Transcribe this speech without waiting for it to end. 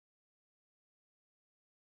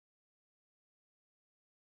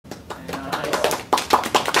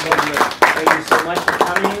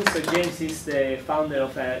James is the founder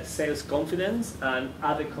of Sales Confidence and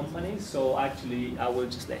other companies, so actually I will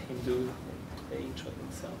just let him do the intro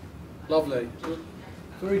himself. Lovely.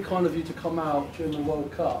 Very kind of you to come out during the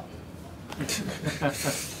World Cup.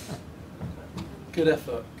 Good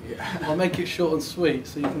effort. Yeah. I'll make it short and sweet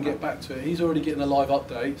so you can get back to it. He's already getting the live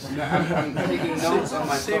updates. No, I'm taking notes on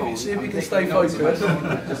my phone. See if you can stay focused.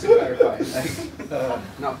 Just to clarify.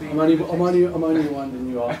 I'm only winding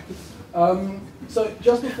you up. So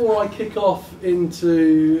just before I kick off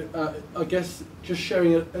into, I guess, just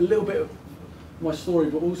sharing a little bit of my story,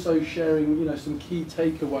 but also sharing, some key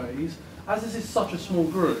takeaways. As this is such a small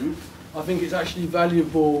group, I think it's actually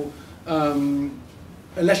valuable.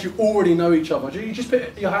 Unless you already know each other. Do you just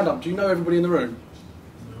put your hand up? Do you know everybody in the room?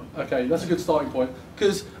 No. Okay, that's a good starting point.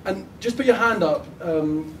 And just put your hand up.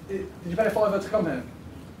 Did you pay a £5 to come here?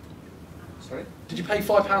 Sorry? Did you pay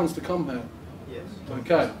 £5 to come here? Yes.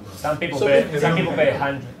 Okay. Some people pay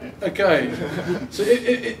 100. Okay. So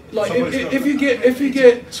if you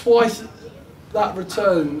get twice that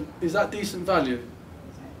return, is that decent value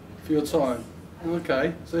for your time?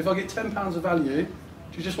 Okay. So if I get £10 of value,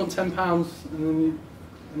 do you just want £10 and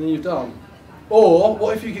then you're done? Or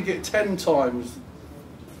what if you could get 10 times?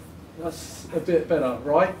 That's a bit better,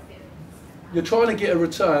 right? You're trying to get a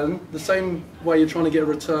return the same way you're trying to get a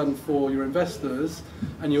return for your investors,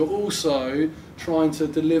 and you're also trying to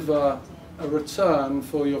deliver a return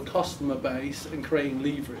for your customer base and creating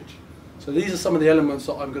leverage. So these are some of the elements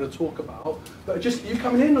that I'm going to talk about. But just, you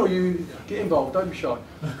coming in or you get involved? Don't be shy.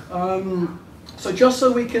 So just so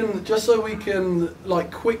we can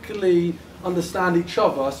like quickly understand each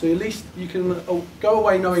other, so at least you can go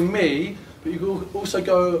away knowing me, but you can also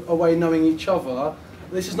go away knowing each other.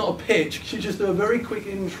 This is not a pitch. You just do a very quick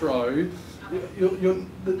intro.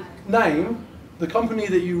 The name, the company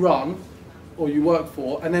that you run or you work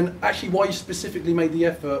for, and then actually why you specifically made the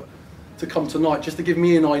effort to come tonight, just to give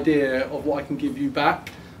me an idea of what I can give you back,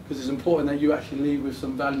 because it's important that you actually leave with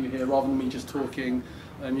some value here rather than me just talking.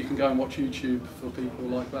 And you can go and watch YouTube for people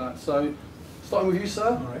like that. So, starting with you,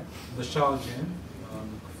 sir. All right. Vishal Jain,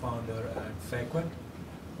 founder at Fairquid.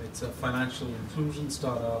 It's a financial inclusion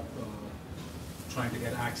startup trying to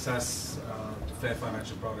get access to fair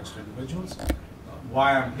financial products to individuals.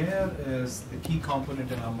 Why I'm here is the key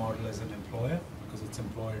component in our model is an employer, because it's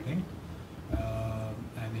employer linked.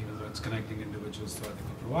 And even though it's connecting individuals to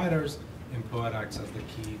ethical providers, employer acts as the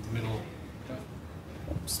key middle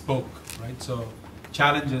spoke, right? So,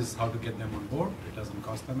 challenge is how to get them on board. It doesn't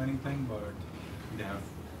cost them anything, but they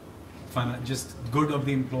have just good of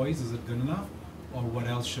the employees. Is it good enough, or what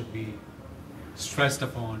else should be stressed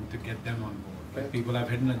upon to get them on board? Okay. Like people have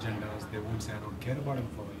hidden agendas. They won't say I don't care about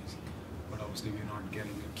employees, but obviously we're not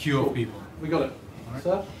getting a queue of people. We got it. All right.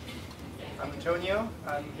 Sir? I'm Antonio.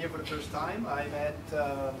 I'm here for the first time. I met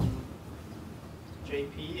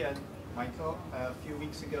JP and Michael a few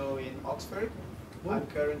weeks ago in Oxford. I'm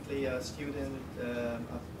currently a student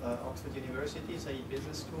at Oxford University, a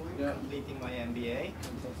business school, completing my MBA.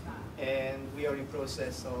 And we are in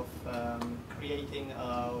process of creating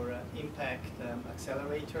our impact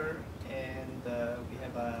accelerator, and we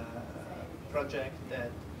have a project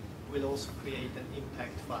that will also create an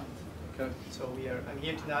impact fund. Okay. So I'm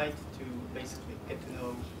here tonight to basically get to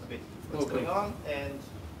know a bit what's going on, and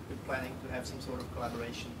we're planning to have some sort of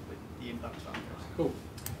collaboration with the impact funders. Cool.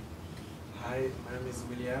 Hi, my name is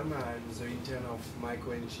William. I'm the intern of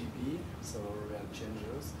Michael and GP, so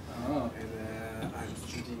Realchangers. And I'm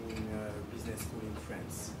studying business school in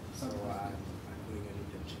France, so I'm doing an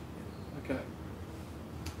internship. Okay.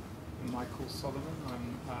 Michael Solomon.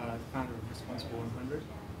 I'm founder of Responsible 100.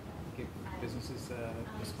 Give businesses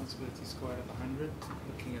responsibility squared at 100,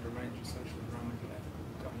 looking at a range of social, environmental,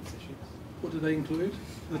 ethical governance issues. What do they include?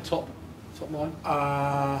 The top line?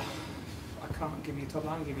 I can't give you top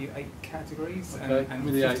line, I'll give you 8 categories and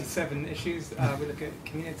 57 issues. We look at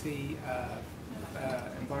community,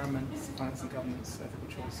 environment, finance and governance,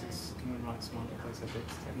 ethical choices, human rights, marketplace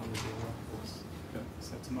ethics, technology, and workforce. Okay.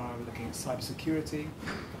 So tomorrow we're looking at cybersecurity,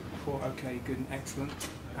 poor, okay, good and excellent.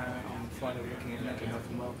 On Friday we're looking at mental health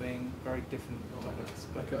and well-being, very different topics,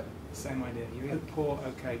 but same idea. You're either poor,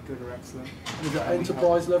 okay, good or excellent. Is that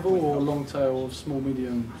enterprise level or long tail or small,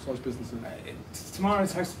 medium sized businesses? Tomorrow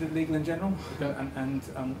is hosted at Legal & General, and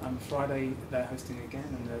on Friday they're hosting again,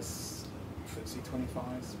 and there's FTSE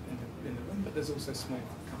 25s in the room, but there's also small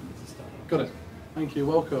companies and stuff. Got it. Thank you.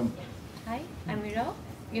 Welcome. Hi, I'm Miro.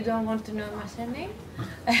 You don't want to know my surname?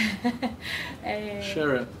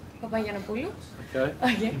 Share it. Papagiannopoulou. Okay.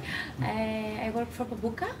 Okay. I work for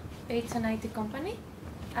Opogo. It's an IT company.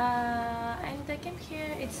 And I came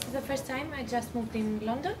here, it's the first time. I just moved in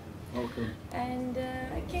London. Welcome. And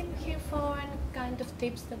I came here for kind of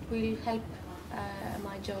tips that will help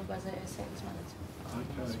my job as a sales manager.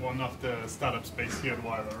 Okay. It's one of the startup space here at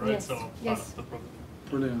Wire, right? Yes. So part Yes. of the problem.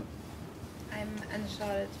 Brilliant. I'm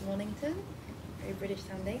Anne-Charlotte Mornington, very British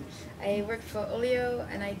sounding. I work for Olio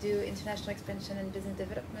and I do international expansion and business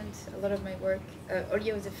development. A lot of my work,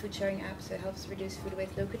 Olio is a food sharing app, so it helps reduce food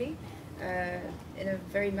waste locally in a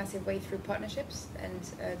very massive way through partnerships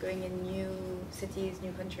and going in new cities,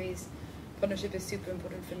 new countries. Partnership is super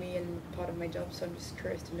important for me and part of my job, so I'm just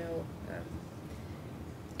curious to know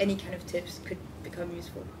any kind of tips could become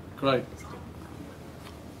useful. Great.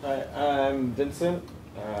 Hi, I'm Vincent.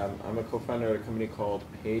 I'm a co-founder of a company called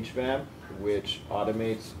PageVamp, which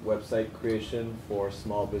automates website creation for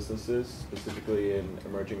small businesses, specifically in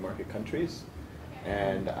emerging market countries.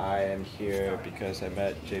 And I am here because I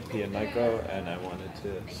met JP and Michael, and I wanted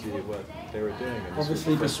to see what they were doing. And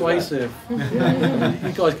Obviously persuasive.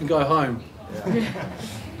 You guys can go home. Yeah.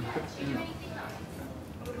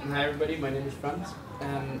 Hi everybody, my name is Franz.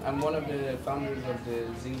 I'm one of the founders of the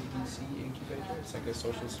Zing DC incubator. It's like a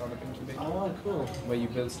social startup incubator. Oh, cool. Where you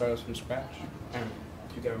build startups from scratch.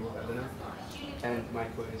 Together with Evelyn. And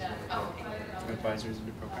Michael is one of the advisors of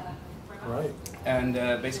the program. Right. And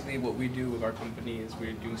basically what we do with our company is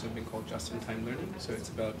we're doing something called just-in-time learning. So it's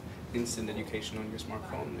about instant education on your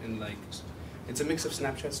smartphone and like it's a mix of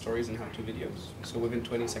Snapchat stories and how-to videos. So within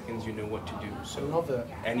 20 seconds you know what to do. So I love it.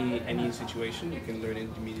 Any situation you can learn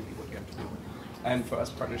immediately what you have to do. And for us,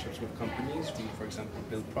 partnerships with companies, we, for example,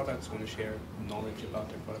 build products, want to share knowledge about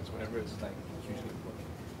their products, whatever, is like hugely important.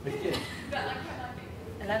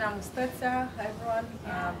 Elena Mustezza, hi everyone,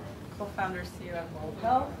 co-founder CEO at World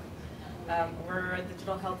Health. We're a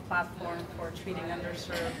digital health platform for treating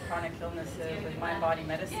underserved chronic illnesses with mind-body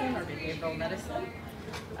medicine or behavioral medicine.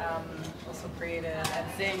 Also created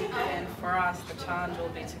at Zing, and for us the challenge will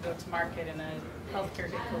be to go to market in a healthcare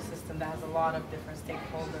ecosystem that has a lot of different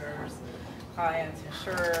stakeholders, clients,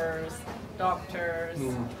 insurers, doctors,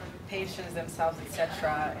 patients themselves,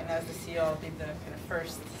 etc. And as the CEO, I'll be the kind of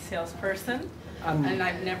first salesperson, and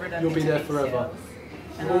I've never done. You'll be there forever.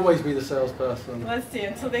 You'll always be the salesperson. Let's see,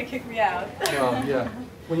 until they kick me out. Well, yeah.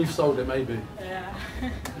 When you've sold it, maybe. Yeah.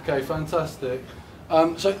 Okay, fantastic.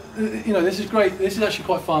 So, you know, this is great. This is actually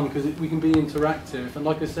quite fun because we can be interactive. And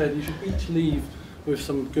like I said, you should each leave with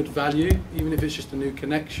some good value, even if it's just a new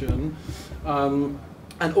connection.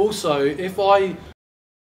 And also, if I